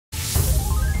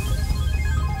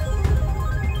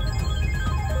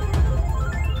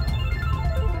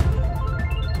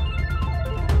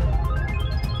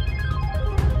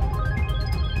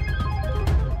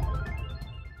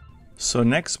So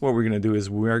next what we're going to do is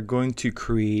we're going to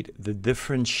create the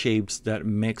different shapes that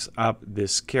mix up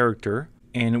this character,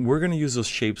 and we're going to use those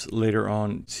shapes later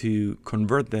on to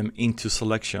convert them into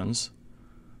selections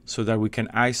so that we can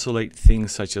isolate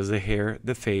things such as the hair,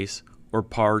 the face, or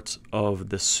parts of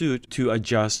the suit to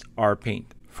adjust our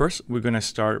paint. First, we're going to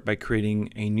start by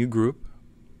creating a new group,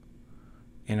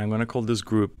 and I'm going to call this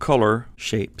group Color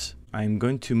Shapes. I'm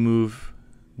going to move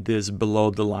this below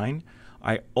the line.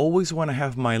 I always want to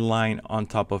have my line on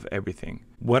top of everything.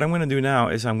 What I'm going to do now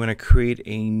is I'm going to create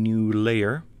a new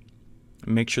layer.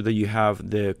 Make sure that you have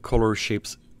the Color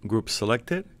Shapes group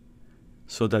selected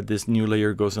so that this new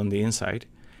layer goes on the inside.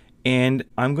 And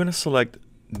I'm going to select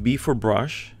B for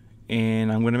brush,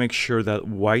 and I'm going to make sure that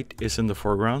white is in the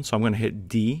foreground. So I'm going to hit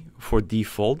D for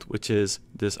default, which is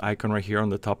this icon right here on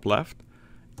the top left.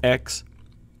 X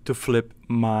to flip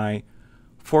my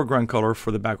foreground color for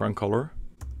the background color,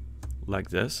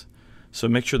 like this. So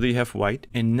make sure that you have white.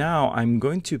 And now I'm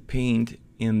going to paint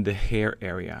in the hair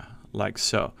area, like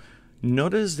so.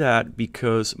 Notice that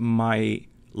because my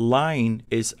line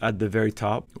is at the very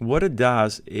top, what it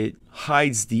does, it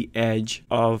hides the edge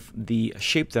of the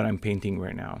shape that I'm painting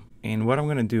right now. And what I'm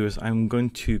going to do is I'm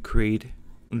going to create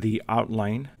the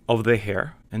outline of the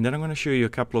hair, and then I'm going to show you a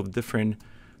couple of different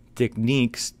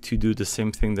techniques to do the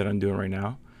same thing that I'm doing right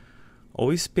now.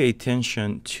 Always pay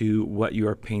attention to what you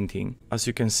are painting. As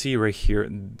you can see right here,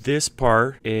 this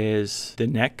part is the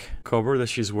neck cover that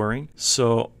she's wearing.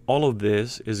 So all of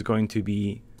this is going to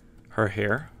be her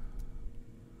hair.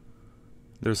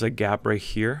 There's a gap right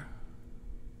here,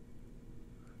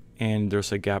 and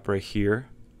there's a gap right here,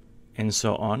 and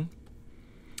so on.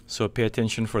 So pay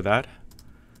attention for that.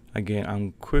 Again,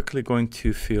 I'm quickly going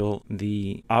to fill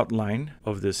the outline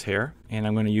of this hair, and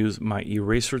I'm going to use my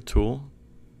eraser tool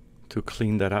to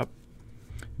clean that up.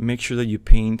 Make sure that you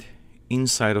paint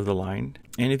inside of the line.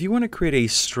 And if you want to create a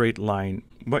straight line,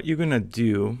 what you're going to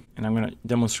do, and I'm going to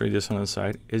demonstrate this on the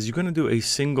side, is you're going to do a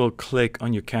single click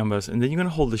on your canvas, and then you're going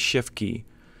to hold the shift key.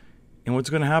 And what's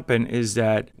going to happen is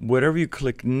that whatever you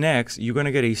click next, you're going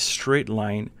to get a straight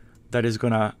line that is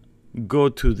going to go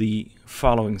to the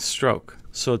following stroke.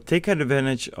 So take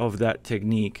advantage of that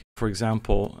technique. For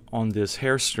example, on this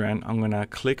hair strand, I'm going to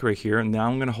click right here, and now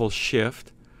I'm going to hold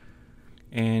shift,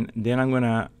 and then I'm going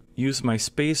to use my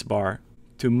space bar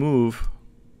to move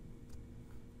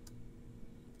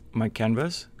my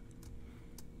canvas.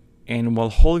 And while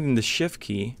holding the shift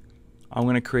key, I'm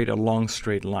going to create a long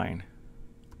straight line.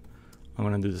 I'm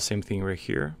going to do the same thing right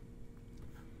here.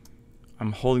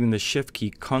 I'm holding the shift key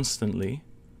constantly,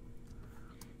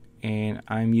 and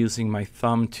I'm using my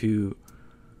thumb to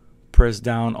press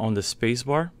down on the space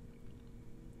bar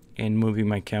and moving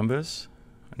my canvas.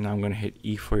 And now I'm going to hit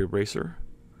E for eraser,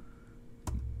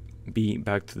 B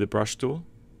back to the brush tool,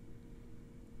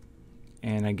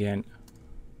 and again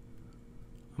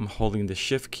I'm holding the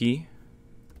shift key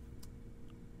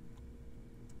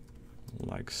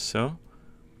like so,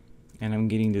 and I'm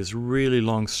getting these really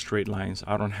long straight lines.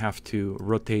 I don't have to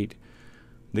rotate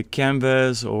the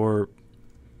canvas or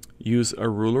use a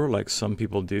ruler like some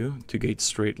people do to get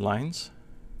straight lines.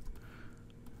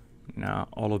 Now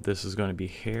all of this is going to be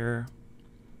hair.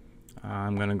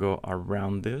 I'm going to go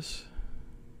around this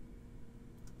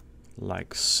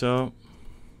like so.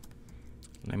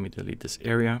 Let me delete this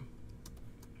area.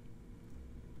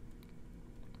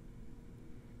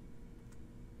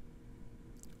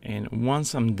 And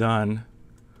once I'm done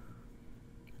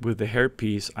with the hair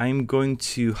piece, I'm going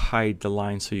to hide the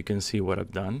line so you can see what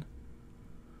I've done.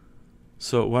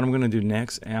 So what I'm going to do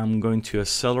next, I'm going to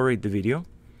accelerate the video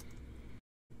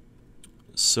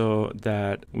so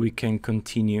that we can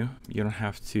continue. You don't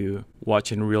have to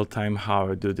watch in real time how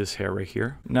I do this hair right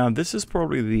here. Now this is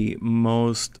probably the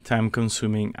most time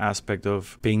consuming aspect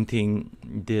of painting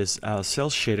this cell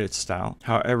shaded style.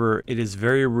 However, it is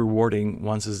very rewarding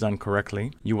once it's done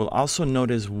correctly. You will also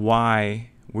notice why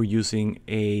we're using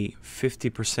a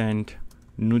 50%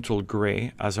 neutral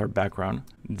gray as our background.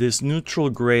 This neutral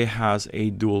gray has a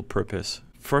dual purpose.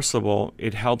 First of all,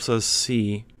 it helps us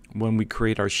see when we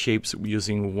create our shapes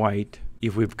using white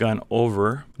if we've gone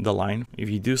over the line. If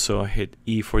you do so, hit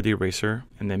E for the eraser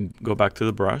and then go back to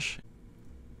the brush.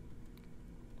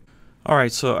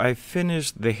 Alright, so I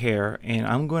finished the hair, and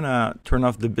I'm gonna turn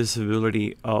off the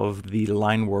visibility of the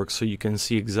line work so you can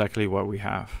see exactly what we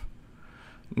have.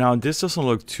 Now this doesn't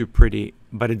look too pretty,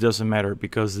 but it doesn't matter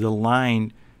because the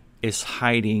line is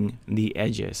hiding the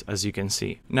edges, as you can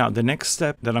see. Now, the next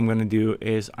step that I'm going to do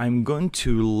is I'm going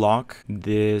to lock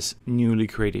this newly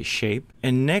created shape.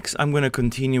 And next, I'm going to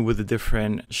continue with the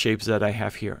different shapes that I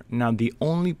have here. Now, the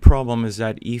only problem is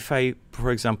that if I,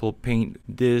 for example, paint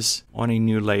this on a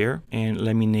new layer, and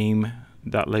let me name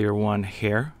that layer 1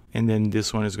 hair, and then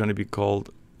this one is going to be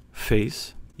called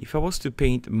face. If I was to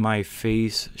paint my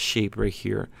face shape right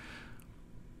here,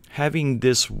 having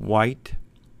this white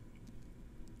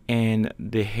and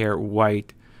the hair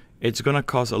white, it's going to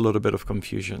cause a little bit of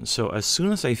confusion. So as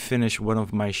soon as I finish one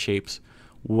of my shapes,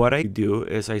 what I do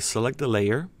is I select the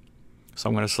layer. So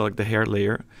I'm going to select the hair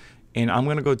layer, and I'm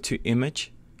going to go to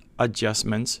Image,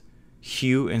 Adjustments,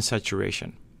 Hue and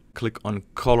Saturation. Click on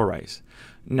Colorize.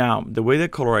 Now, the way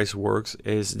that Colorize works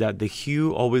is that the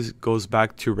hue always goes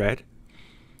back to red,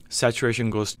 saturation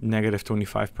goes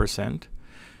 -25%,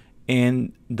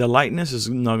 and the lightness is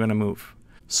not going to move.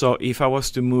 So if I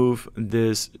was to move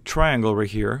this triangle right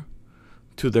here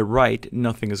to the right,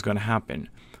 nothing is going to happen.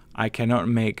 I cannot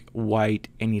make white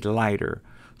any lighter.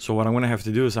 So what I'm going to have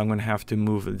to do is I'm going to have to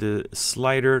move the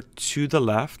slider to the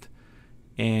left,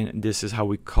 and this is how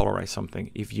we colorize something.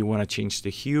 If you want to change the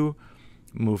hue,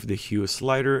 move the hue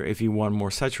slider. If you want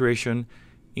more saturation,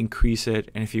 increase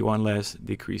it, and if you want less,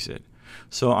 decrease it.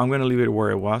 So I'm going to leave it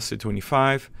where it was at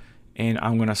 25, and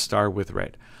I'm going to start with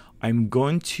red. I'm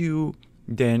going to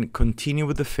then continue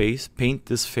with the face, paint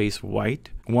this face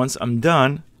white. Once I'm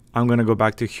done, I'm going to go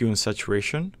back to Hue and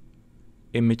Saturation,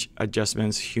 Image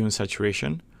Adjustments, Hue and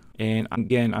Saturation. And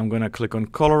again, I'm going to click on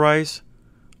Colorize,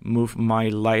 move my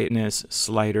lightness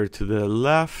slider to the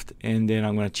left, and then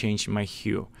I'm going to change my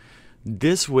hue.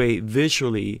 This way,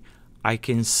 visually, I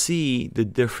can see the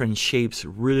different shapes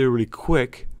really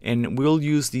quick, and we'll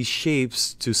use these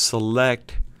shapes to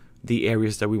select the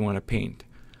areas that we want to paint.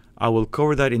 I will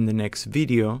cover that in the next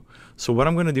video. So what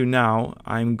I'm going to do now,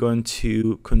 I'm going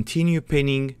to continue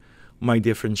painting my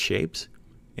different shapes,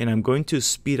 and I'm going to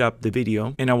speed up the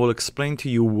video, and I will explain to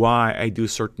you why I do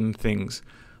certain things,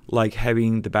 like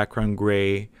having the background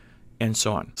gray and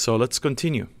so on. So let's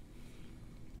continue.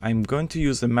 I'm going to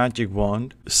use the magic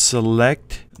wand,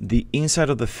 select the inside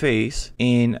of the face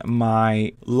in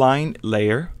my line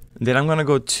layer. Then I'm going to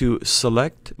go to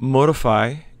Select,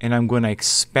 Modify, and I'm going to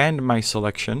expand my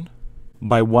selection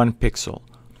by 1 pixel.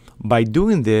 By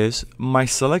doing this, my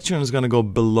selection is going to go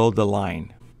below the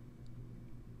line.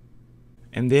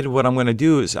 And then what I'm going to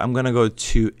do is I'm going to go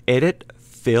to Edit,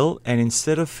 Fill, and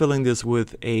instead of filling this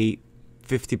with a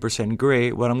 50%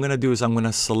 gray, what I'm going to do is I'm going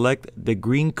to select the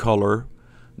green color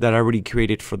that I already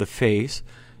created for the face,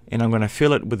 and I'm going to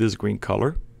fill it with this green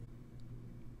color.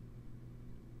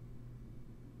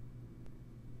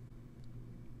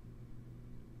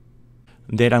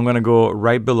 Then I'm going to go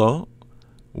right below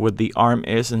where the arm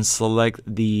is and select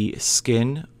the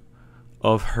skin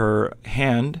of her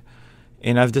hand.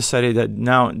 And I've decided that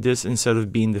now this, instead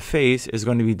of being the face, is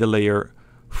going to be the layer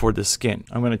for the skin.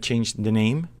 I'm going to change the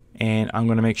name, and I'm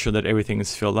going to make sure that everything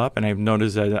is filled up. And I've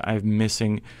noticed that I'm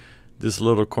missing this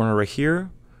little corner right here.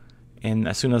 And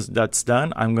as soon as that's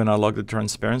done, I'm going to lock the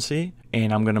transparency,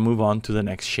 and I'm going to move on to the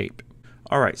next shape.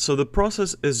 All right, so the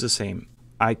process is the same.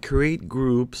 I create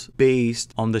groups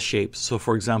based on the shapes. So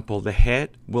for example, the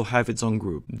head will have its own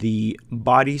group. The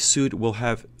bodysuit will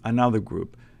have another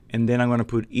group. And then I'm going to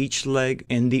put each leg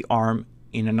and the arm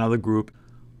in another group.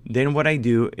 Then what I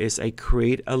do is I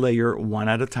create a layer one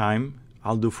at a time.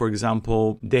 I'll do, for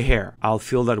example, the hair. I'll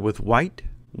fill that with white.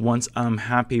 Once I'm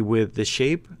happy with the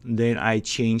shape, then I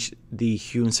change the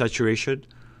hue and saturation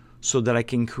so that I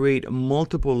can create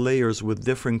multiple layers with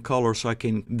different colors, so I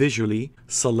can visually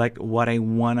select what I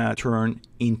want to turn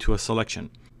into a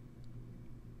selection.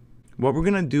 What we're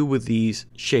going to do with these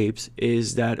shapes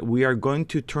is that we are going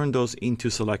to turn those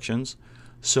into selections.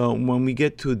 So when we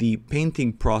get to the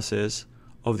painting process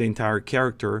of the entire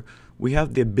character, we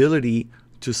have the ability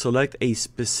to select a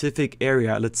specific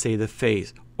area, let's say the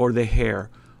face or the hair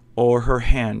or her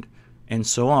hand and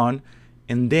so on.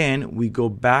 And then we go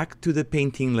back to the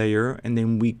painting layer, and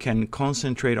then we can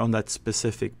concentrate on that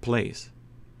specific place.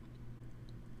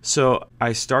 So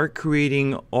I start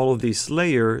creating all of these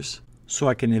layers so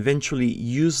I can eventually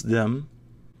use them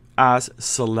as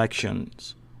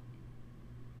selections.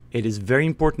 It is very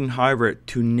important, however,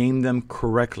 to name them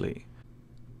correctly.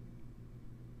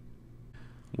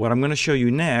 What I'm going to show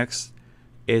you next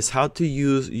is how to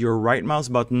use your right mouse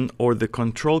button or the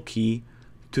control key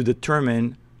to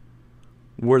determine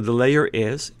where the layer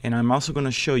is, and I'm also going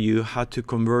to show you how to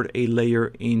convert a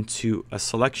layer into a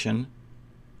selection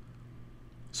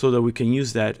so that we can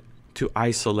use that to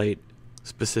isolate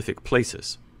specific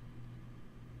places.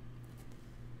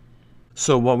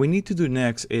 So what we need to do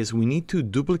next is we need to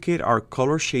duplicate our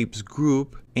color shapes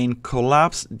group and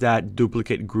collapse that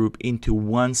duplicate group into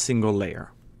one single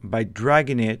layer by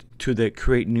dragging it to the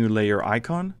create new layer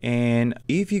icon. And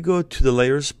if you go to the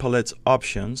layers palettes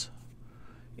options,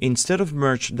 instead of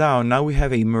merge down, now we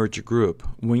have a merge group.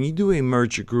 When you do a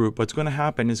merge group, what's going to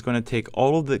happen is going to take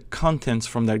all of the contents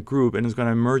from that group and it's going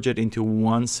to merge it into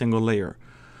one single layer.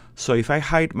 So if I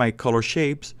hide my color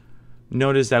shapes,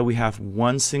 notice that we have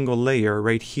one single layer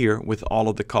right here with all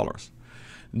of the colors.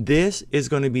 This is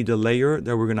going to be the layer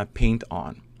that we're going to paint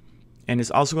on. And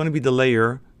it's also going to be the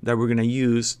layer that we're going to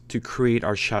use to create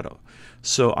our shadow.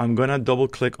 So I'm going to double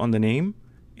click on the name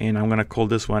and I'm going to call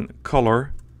this one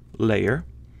color layer.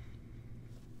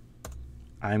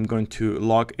 I'm going to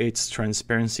lock its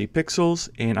transparency pixels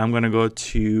and I'm going to go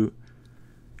to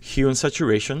hue and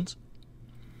saturations.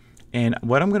 And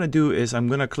what I'm going to do is I'm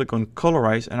going to click on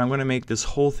colorize and I'm going to make this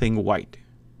whole thing white.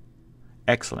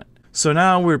 Excellent. So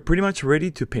now we're pretty much ready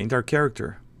to paint our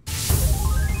character.